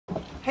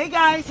Hey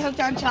guys, Hooked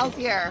on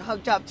Chelsea here.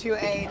 Hooked up to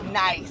a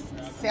nice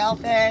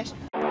sailfish.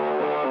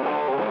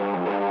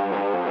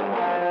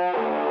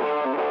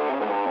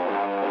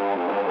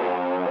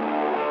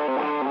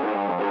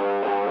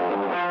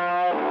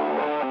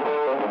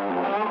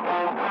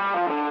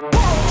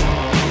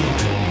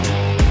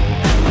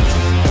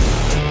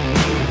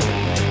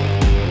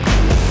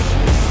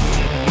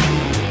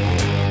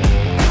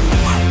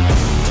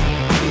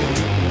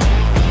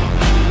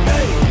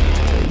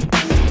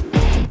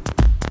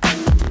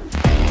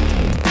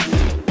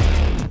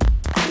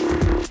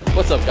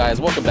 What's up guys,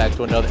 welcome back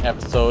to another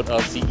episode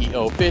of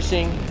CEO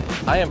Fishing.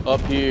 I am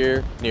up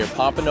here near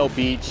Pompano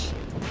Beach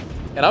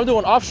and I'm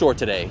doing offshore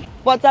today.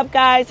 What's up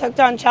guys, Hooked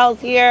on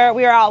Chelsea here.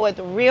 We are out with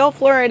Reel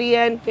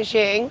Floridian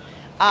Fishing.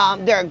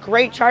 They're a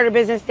great charter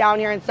business down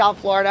here in South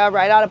Florida,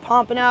 right out of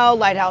Pompano,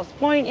 Lighthouse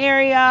Point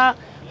area.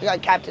 We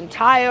got Captain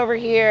Ty over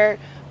here.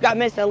 We got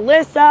Miss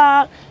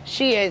Alissa.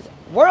 She is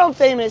world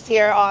famous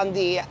here on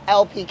the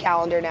LP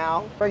calendar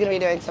now. We're gonna be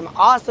doing some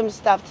awesome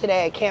stuff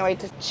today. I can't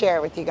wait to share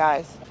it with you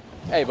guys.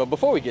 Hey, but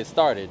before we get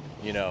started,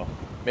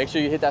 make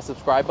sure you hit that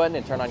subscribe button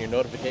and turn on your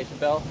notification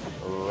bell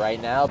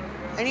right now.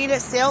 I need a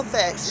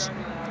sailfish.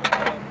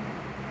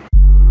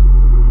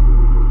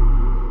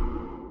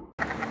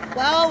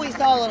 Well, we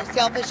saw a little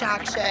sailfish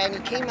action. He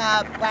came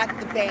up, whacked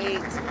the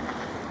bait.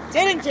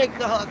 Didn't take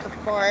the hook, of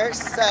course,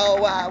 so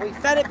we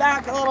fed it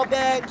back a little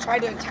bit,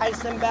 tried to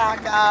entice him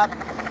back up,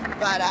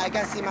 but I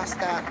guess he must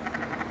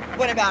have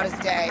went about his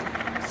day.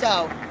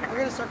 So we're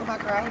gonna circle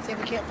back around and see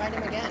if we can't find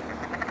him again.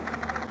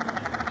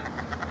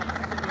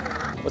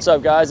 What's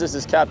up guys, this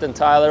is Captain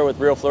Tyler with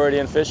Reel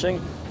Floridian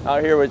Fishing.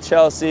 Out here with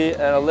Chelsea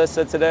and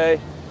Alissa today.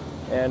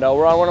 And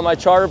we're on one of my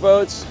charter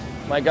boats.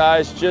 My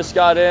guys just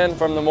got in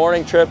from the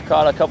morning trip,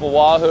 caught a couple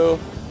wahoo.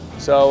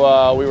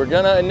 So we were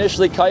gonna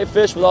initially kite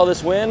fish with all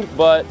this wind,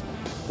 but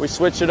we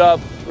switched it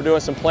up. We're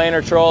doing some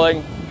planer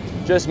trolling.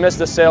 Just missed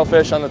the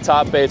sailfish on the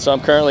top bait, so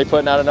I'm currently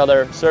putting out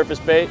another surface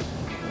bait.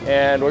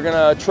 And we're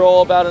gonna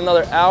troll about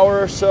another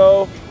hour or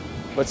so.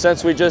 But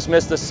since we just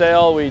missed the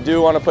sail, we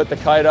do want to put the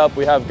kite up.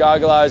 We have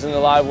goggle eyes in the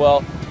live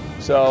well,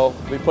 so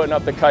we'll be putting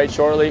up the kite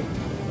shortly,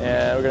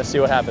 and we're going to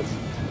see what happens.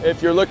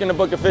 If you're looking to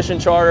book a fishing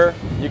charter,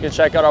 you can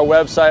check out our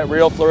website,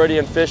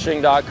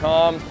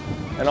 reelfloridianfishing.com,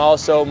 and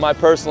also my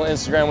personal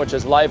Instagram, which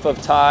is Life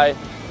of Ty,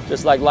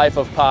 just like Life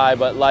of Pie,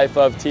 but Life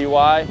of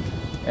TY,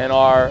 and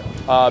our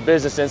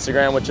business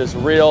Instagram, which is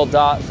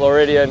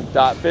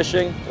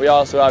reel.floridian.fishing. We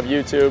also have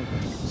YouTube,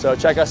 so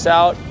check us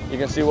out. You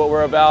can see what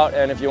we're about,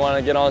 and if you want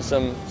to get on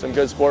some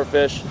good sport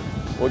fish,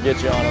 we'll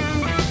get you on them.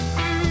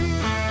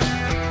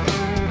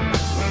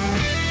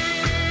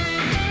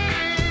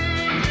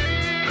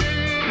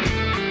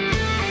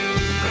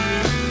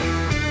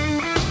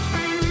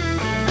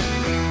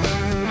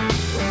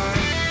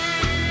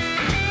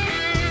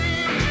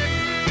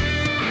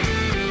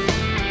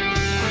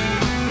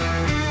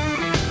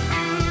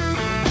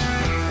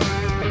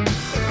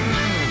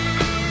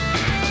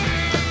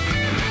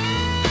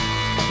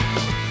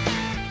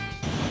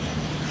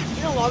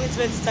 It's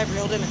been since I've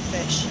reeled in a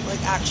fish,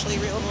 like actually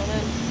reeled one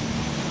in.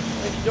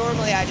 Like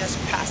normally I just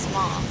pass them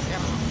off, you know.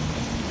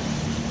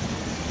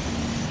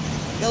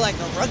 I feel like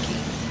a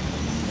rookie.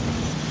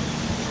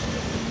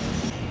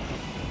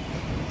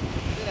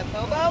 Is it a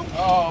Bobo?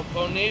 Oh,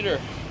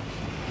 bonita.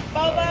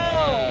 Bobo!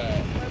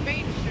 More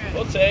bait strips.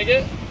 We'll take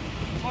it.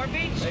 More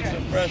bait strips. Take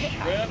some fresh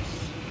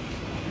strips.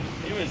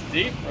 He was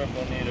deep for a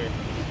bonita.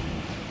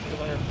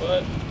 200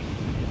 foot.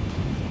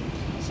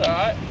 It's all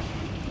right.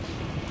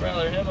 I'd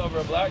rather him over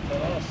a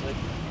blacktail, honestly.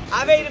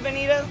 I've ate a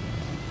bonita.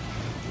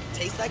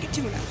 Tastes like a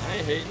tuna. I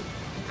ain't hating.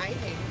 I ain't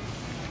hating.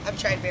 I've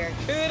tried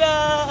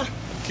barracuda.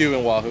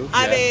 Cuban wahoo.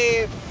 I've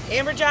ate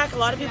amberjack. A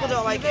lot of people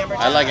don't like amberjack.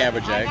 I like I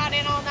amberjack. got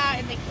in on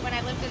that when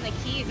I lived in the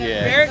Keys.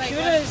 Yeah.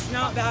 Barracuda is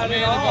not bad I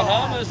mean, at the all.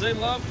 Bahamas, they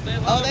love they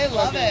love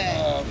fucking,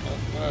 it.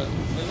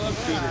 They love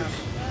cooters.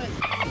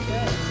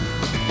 Good.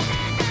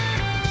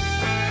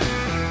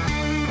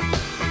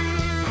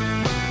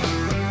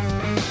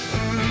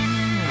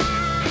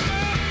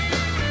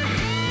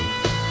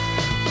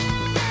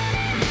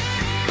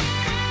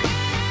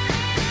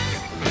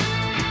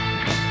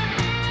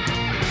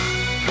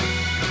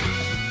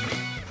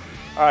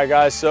 All right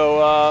guys,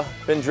 so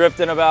been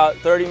drifting about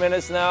 30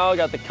 minutes now.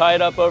 Got the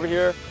kite up over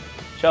here.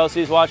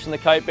 Chelsea's watching the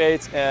kite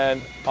baits,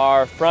 and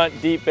our front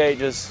deep bait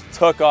just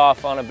took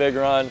off on a big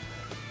run.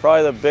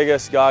 Probably the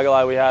biggest goggle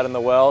eye we had in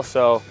the well,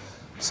 so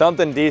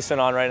something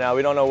decent on right now.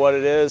 We don't know what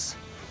it is.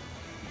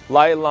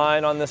 Light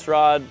line on this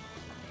rod.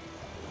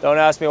 Don't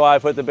ask me why I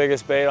put the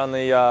biggest bait on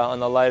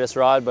the lightest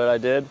rod, but I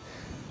did.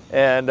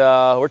 And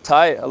we're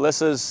tight.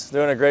 Alyssa's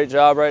doing a great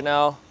job right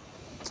now.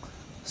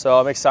 So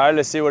I'm excited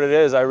to see what it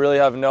is. I really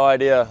have no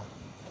idea.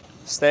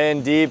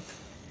 Staying deep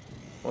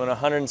in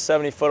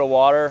 170 foot of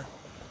water.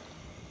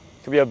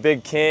 Could be a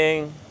big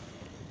king,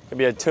 could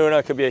be a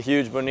tuna, could be a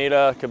huge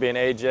bonita, could be an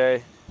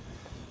AJ.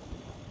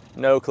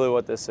 No clue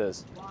what this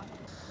is. I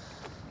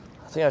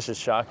think I should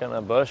shotgun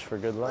a bush for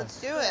good luck.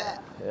 Let's do it.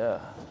 Yeah.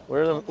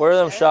 Where are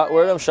them shotguns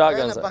We're in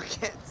the at?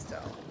 bucket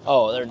still.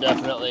 Oh, they're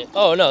definitely.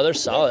 Oh no, they're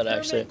solid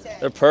actually.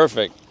 They're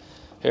perfect.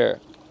 Here.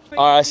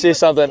 All right, I see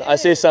something. I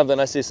see something.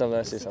 I see something.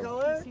 I see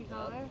something.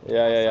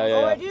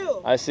 Yeah. I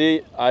do. I see.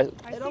 It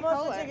almost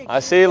looks like a I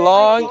see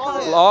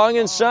long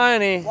and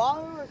shiny.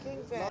 long or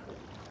kingfisher.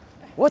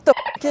 What the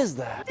f is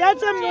that?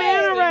 That's a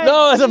manta ray.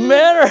 No, it's a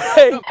manta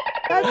ray.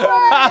 That's a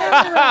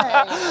manta ray.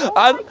 Oh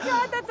my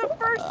God, that's the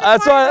first time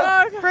That's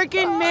why.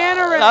 Freaking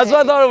manta ray. That's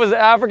why I thought it was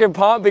African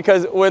pomp,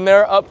 because when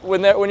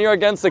you're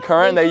against the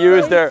current, they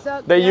use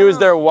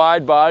their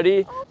wide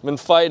body. Been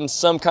fighting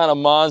some kind of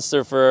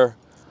monster for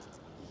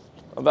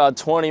about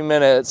 20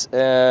 minutes,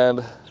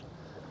 and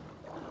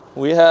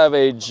we have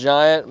a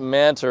giant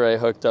manta ray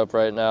hooked up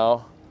right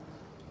now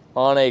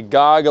on a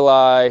goggle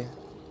eye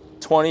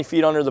 20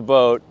 feet under the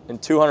boat in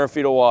 200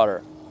 feet of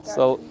water.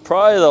 So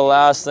probably the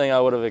last thing I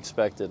would have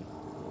expected.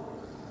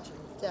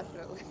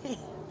 Definitely.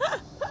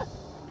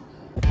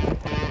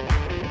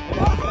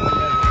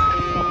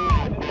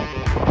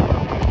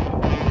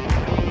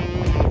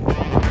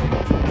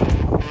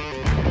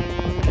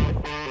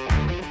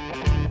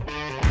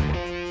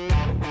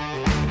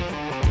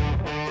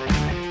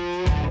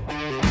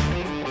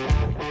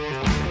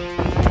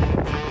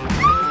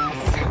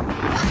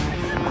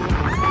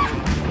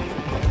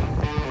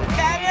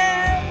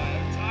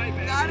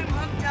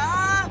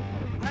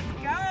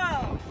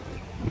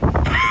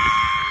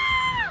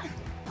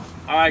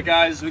 All right,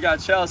 guys, we got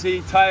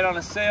Chelsea tied on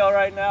a sail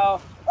right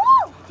now.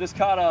 Woo! Just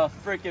caught a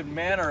freaking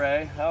manta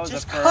ray. That was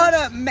Just the first. caught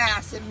a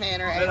massive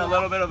manta ray. Been a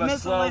little bit of a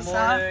Miss slow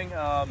Alissa.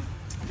 morning.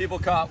 People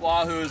caught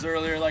wahoos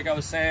earlier, like I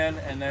was saying,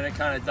 and then it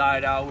kind of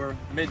died out. We're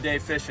midday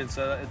fishing,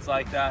 so it's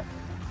like that.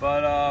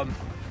 But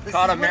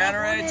caught a manta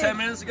ray 10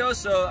 minutes ago,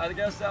 so I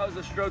guess that was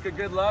a stroke of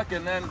good luck.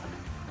 And then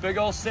big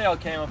old sail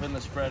came up in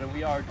the spread, and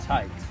we are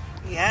tight.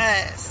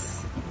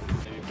 Yes.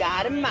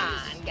 Got him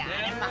on. Got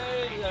him on.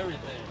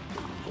 Everything.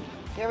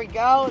 Here we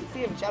go. Let's see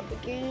him jump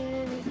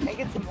again. He's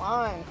taking some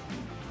lines.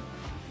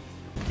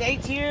 Stay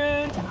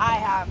tuned. I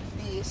have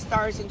the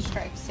Stars and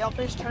Stripes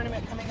Sailfish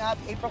tournament coming up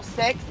April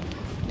 6th.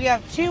 We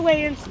have 2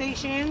 weigh-in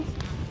stations.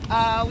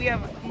 We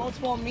have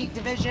multiple meat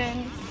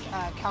divisions,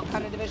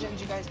 Calcutta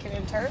divisions you guys can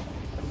enter.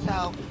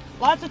 So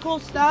lots of cool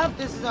stuff.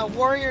 This is a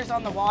Warriors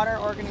on the Water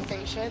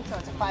organization, so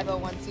it's a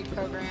 501c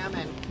program,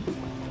 and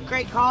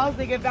great cause.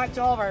 They give back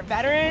to all of our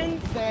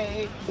veterans.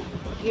 They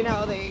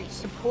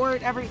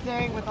support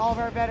everything with all of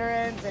our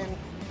veterans and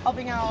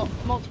helping out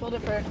multiple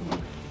different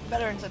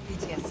veterans of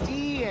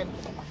PTSD and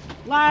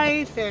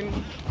life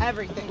and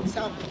everything.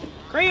 So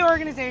great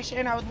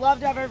organization. I would love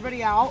to have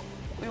everybody out.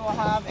 We will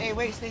have a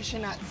weigh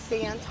station at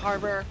Sands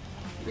Harbor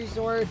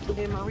Resort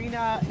and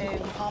Marina in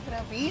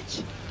Pompano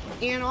Beach,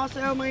 and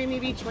also Miami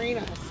Beach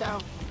Marina. So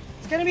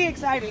it's gonna be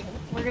exciting.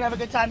 We're gonna have a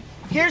good time.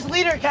 Here's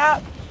leader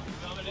Cap.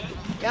 Coming in?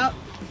 Yep.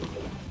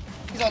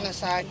 He's on this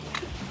side.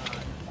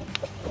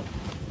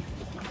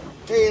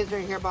 There he is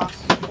right here, boss.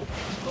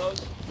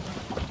 Close.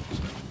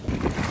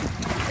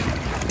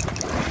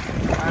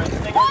 Alright,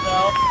 stingers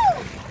out.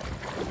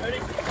 Ready?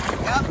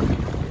 Yep.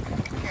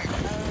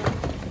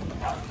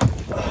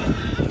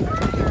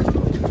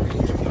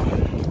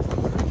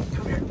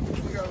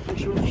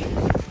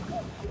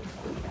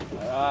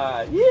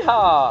 Alright,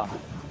 yeehaw!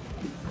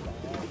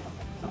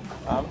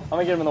 I'm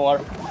gonna get him in the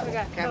water.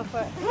 Okay, go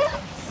for it.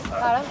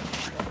 Got him.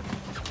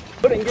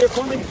 Put it in gear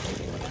for me.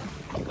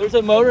 There's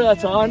a motor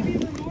that's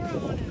on.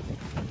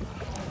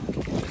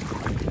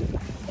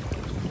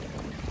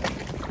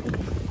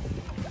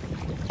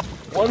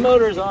 One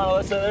motor is on,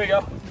 Alyssa. There you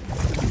go.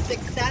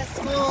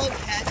 Successful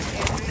catch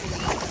and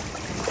release.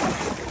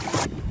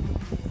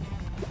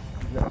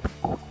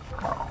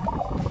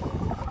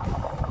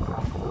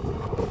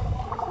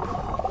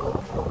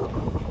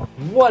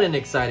 What an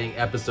exciting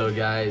episode,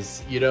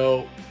 guys. You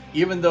know,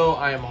 even though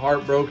I am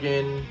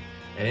heartbroken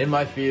and in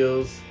my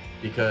feels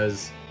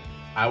because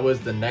I was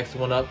the next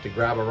one up to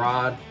grab a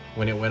rod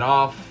when it went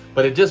off,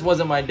 but it just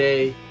wasn't my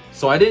day.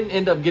 So I didn't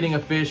end up getting a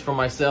fish for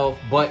myself,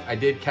 but I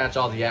did catch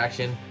all the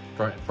action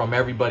from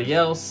everybody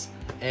else.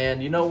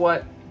 And you know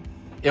what?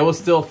 It was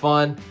still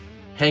fun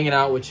hanging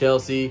out with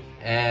Chelsea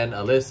and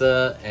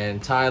Alyssa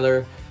and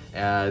Tyler.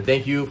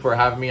 Thank you for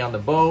having me on the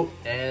boat.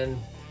 And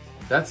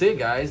that's it,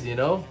 guys. You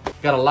know,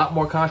 got a lot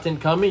more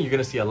content coming. You're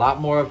gonna see a lot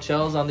more of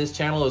Chels on this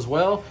channel as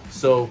well.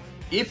 So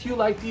if you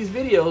like these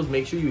videos,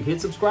 make sure you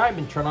hit subscribe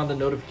and turn on the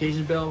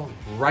notification bell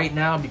right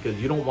now,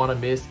 because you don't want to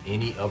miss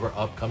any of our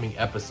upcoming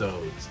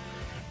episodes.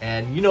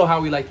 And you know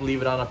how we like to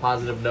leave it on a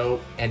positive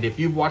note. And if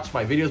you've watched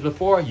my videos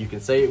before, you can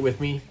say it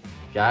with me.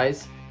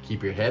 Guys,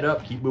 keep your head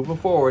up, keep moving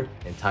forward,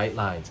 and tight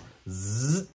lines. Zzz.